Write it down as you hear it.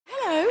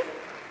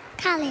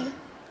Callie.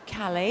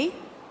 Callie.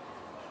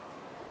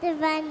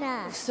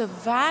 Savannah.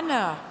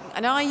 Savannah.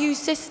 And are you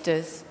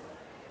sisters?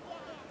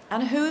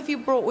 And who have you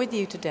brought with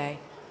you today?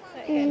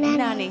 Nanny.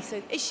 Nanny.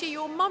 So is she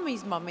your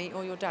mummy's mummy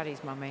or your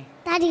daddy's mummy?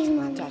 Daddy's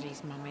mummy.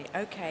 Daddy's mummy.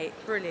 Okay,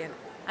 brilliant.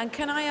 And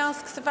can I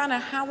ask, Savannah,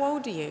 how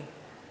old are you?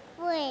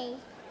 3.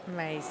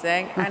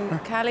 Amazing.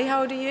 And Callie,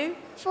 how old are you?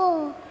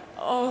 4.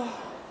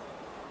 Oh.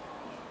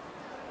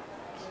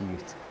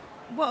 Cute.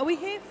 What are we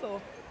here for?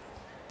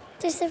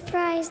 To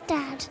surprise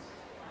Dad.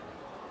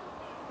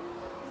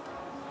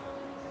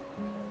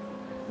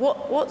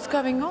 What's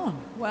going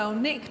on? Well,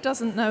 Nick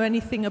doesn't know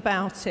anything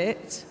about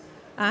it,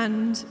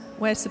 and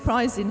we're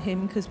surprising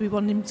him because we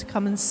want him to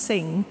come and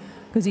sing,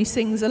 because he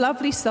sings a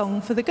lovely song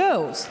for the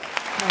girls.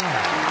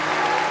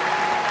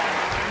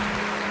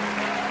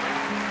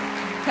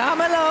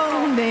 Come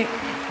along, Nick.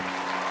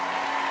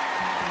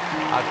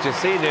 I've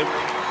just seen him.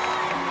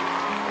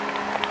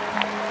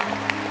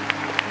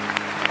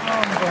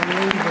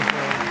 Unbelievable.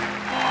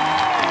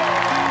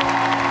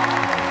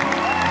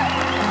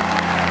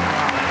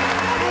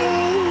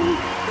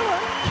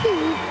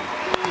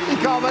 You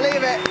can't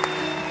believe it.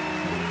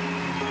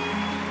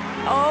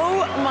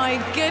 Oh my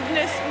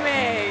goodness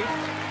me.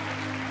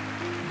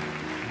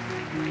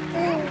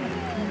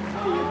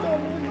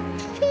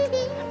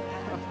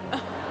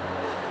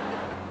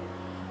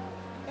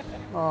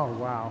 Oh,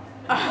 wow.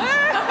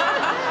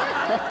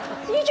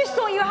 So you just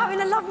thought you were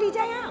having a lovely day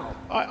out?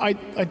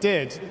 I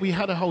did. We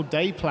had a whole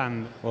day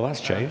planned. Well,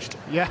 that's changed.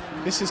 Yeah,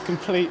 this is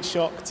complete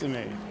shock to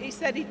me. He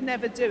said he'd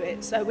never do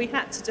it, so we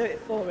had to do it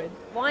for him.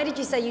 Why did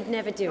you say you'd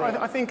never do it?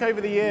 I think over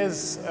the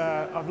years,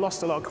 I've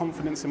lost a lot of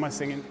confidence in my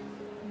singing.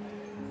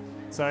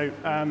 So,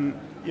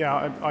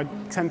 yeah, I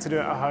tend to do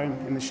it at home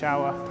in the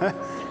shower.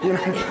 You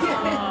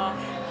know?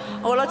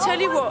 Well, I'll tell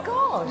you what,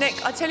 gosh.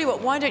 Nick, I'll tell you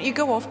what, why don't you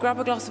go off, grab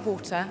a glass of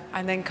water,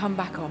 and then come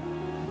back on?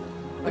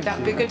 Would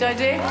that be a good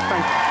idea?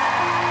 Thank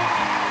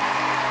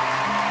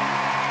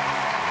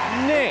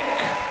Nick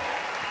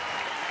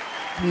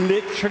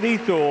literally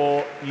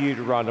thought you'd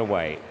run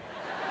away.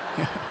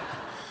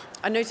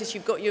 I noticed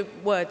you've got your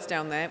words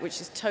down there, which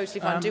is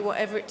totally fine. Do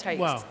whatever it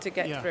takes to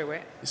get through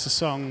it. It's a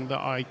song that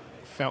I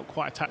felt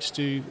quite attached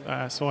to,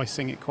 so I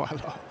sing it quite a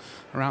lot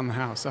around the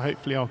house. So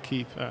hopefully I'll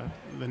keep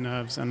the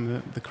nerves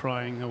and the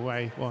crying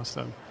away whilst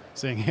I'm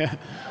singing it.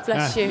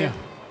 Bless you. Yeah.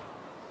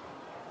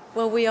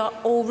 Well, we are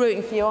all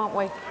rooting for you, aren't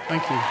we?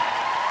 Thank you.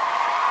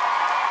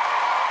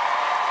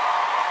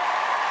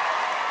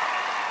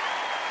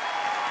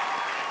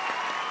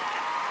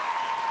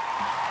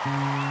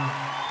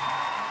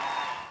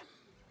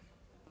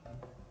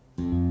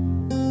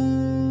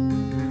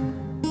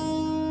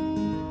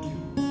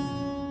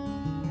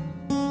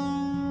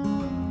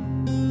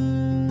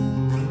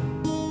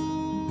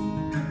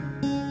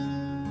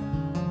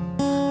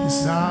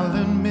 Yes, I'll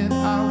admit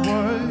I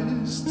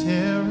was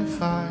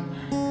terrified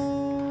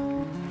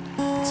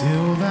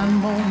till that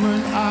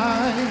moment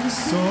I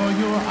saw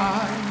your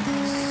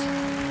eyes.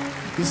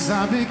 Yes,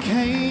 I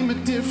became a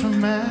different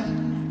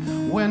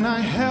man when I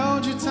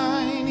held your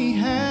tiny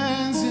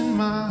hands in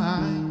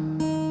mine.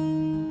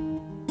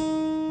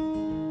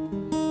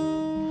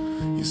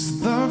 Yes,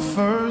 the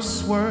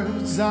first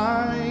words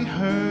I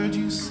heard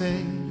you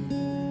say,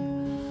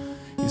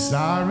 yes,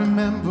 I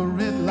remember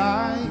it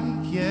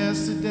like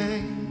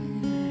yesterday.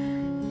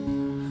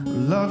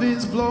 Love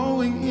is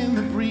blowing in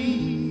the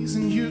breeze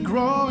and you're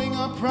growing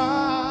up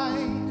right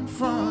in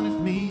front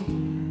of me.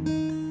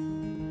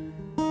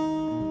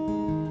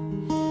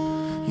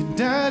 Your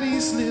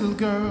daddy's little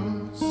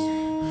girls,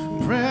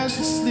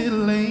 precious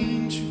little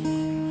angel,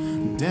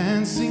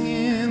 dancing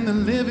in the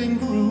living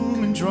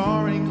room and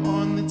drawing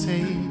on the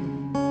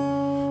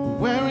table,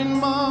 wearing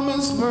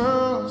mama's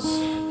pearls,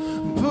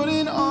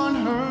 putting on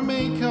her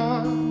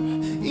makeup,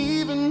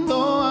 even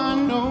though I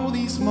know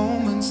these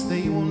moments,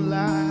 they won't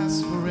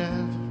last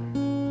forever.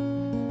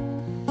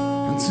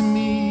 And to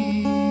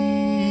me,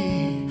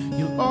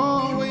 you'll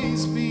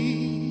always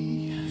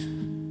be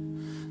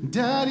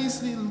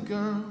daddy's little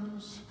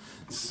girls.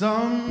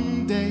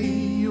 Someday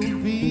you'll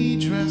be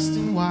dressed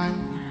in white,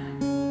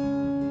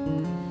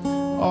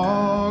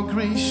 all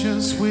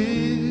gracious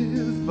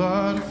with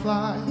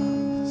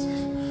butterflies.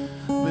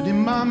 But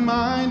in my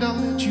mind I'll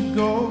let you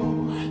go.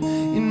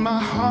 In my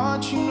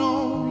heart you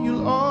know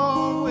you'll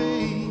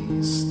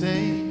always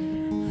stay.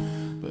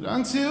 But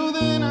until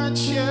then I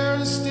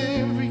cherished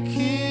every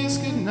kiss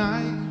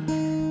goodnight,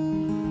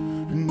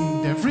 and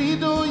every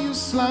door you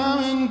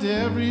slam and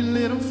every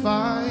little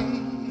fight.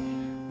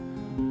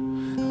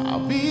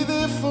 I'll be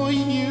there for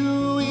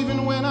you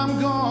even when I'm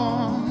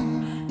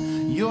gone.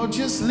 You'll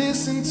just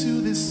listen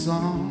to this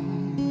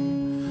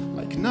song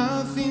like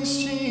nothing's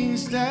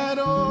changed at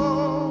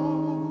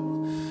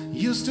all.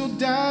 You're still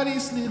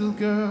daddy's little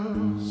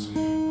girls,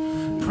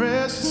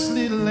 precious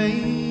little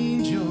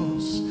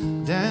angels,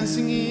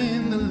 dancing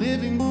in the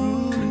living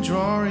room and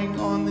drawing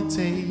on the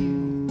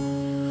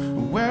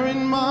table,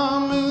 wearing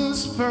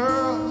mama's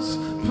pearls,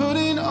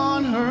 putting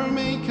on her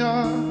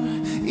makeup,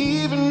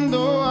 even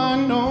though I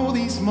know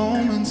these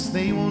moments,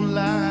 they won't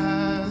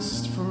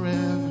last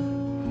forever.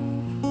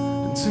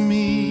 to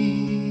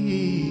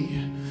me.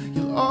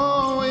 You'll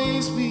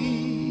always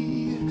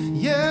be,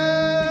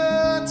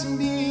 yeah, to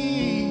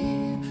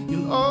me.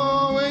 You'll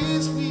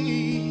always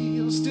be,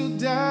 you're still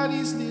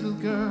daddy's little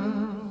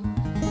girl.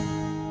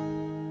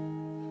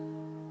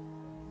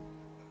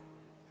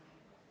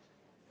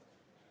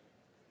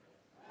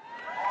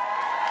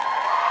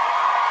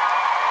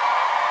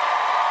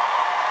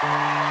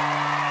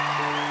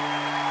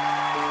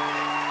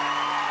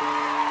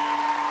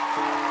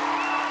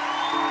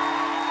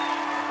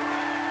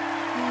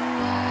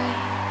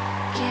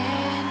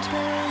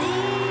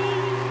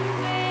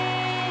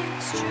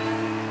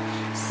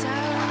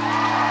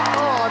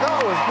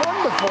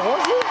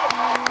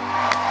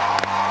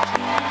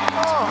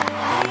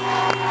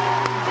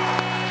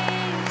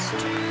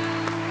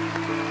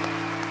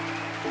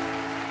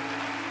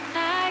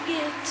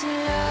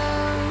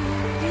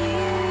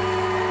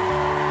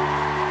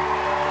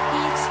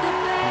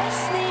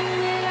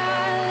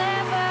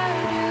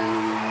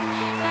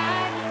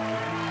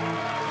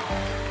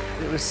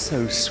 It was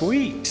so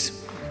sweet.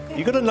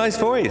 You got a nice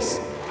voice.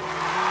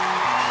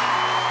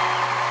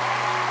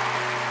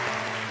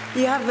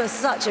 You have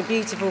such a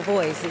beautiful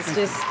voice. It's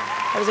just,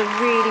 it was a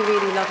really,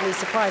 really lovely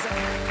surprise.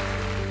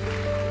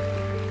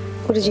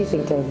 What did you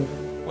think, David?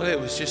 Well, it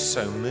was just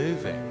so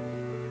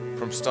moving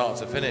from start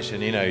to finish,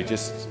 and you know, you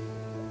just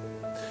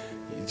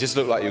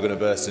looked like you were going to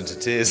burst into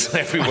tears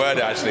every word,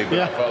 actually. But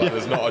I felt like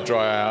there's not a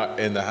dry eye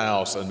in the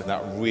house, and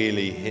that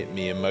really hit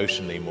me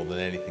emotionally more than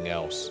anything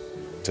else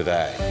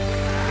today.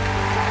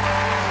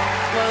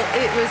 Well,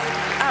 it was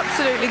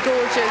absolutely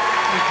gorgeous.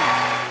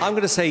 I'm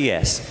going to say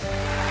yes.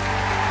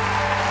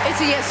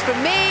 It's a yes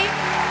from me.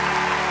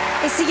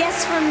 It's a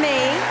yes from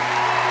me.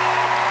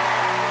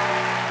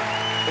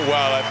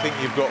 Well, I think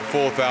you've got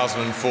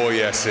 4,004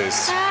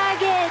 yeses. I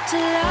get to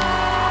love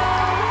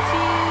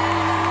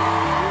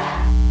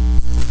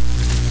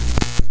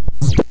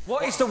you.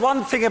 What is the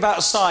one thing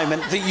about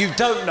Simon that you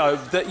don't know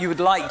that you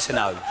would like to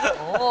know?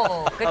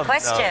 Oh, good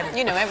question.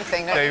 You know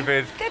everything, don't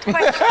David. You? Good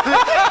question.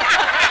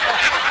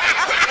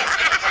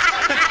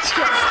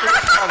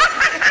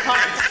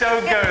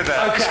 Don't go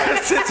there. Okay.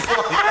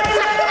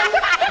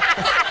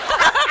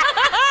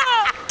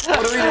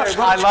 What do we know?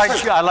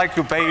 I like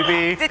your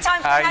baby. Is it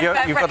time for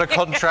You've got a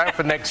contract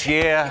for next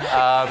year.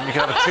 You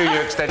can have a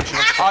 2-year extension.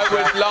 I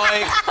would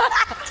like...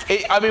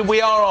 I mean,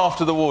 we are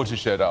after the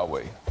watershed, are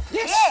we?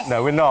 Yes.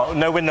 No, we're not.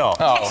 No, we're not.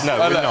 Oh, no,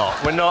 we're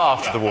not. We're not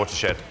after the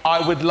watershed. I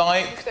would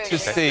like to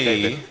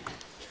see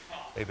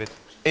David.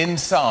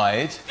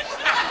 inside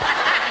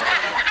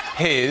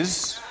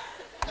his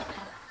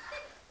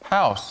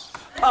house.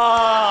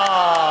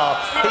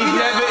 He's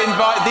never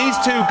invited... These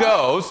two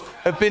girls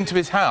have been to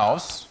his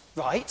house.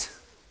 Right.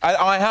 And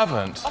I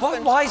haven't.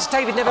 Why has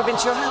David never been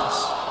to your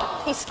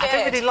house? He's scared. I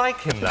don't really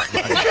like him that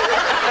much.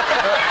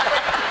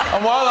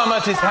 And while I'm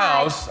at his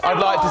house, I'd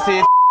like to see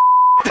his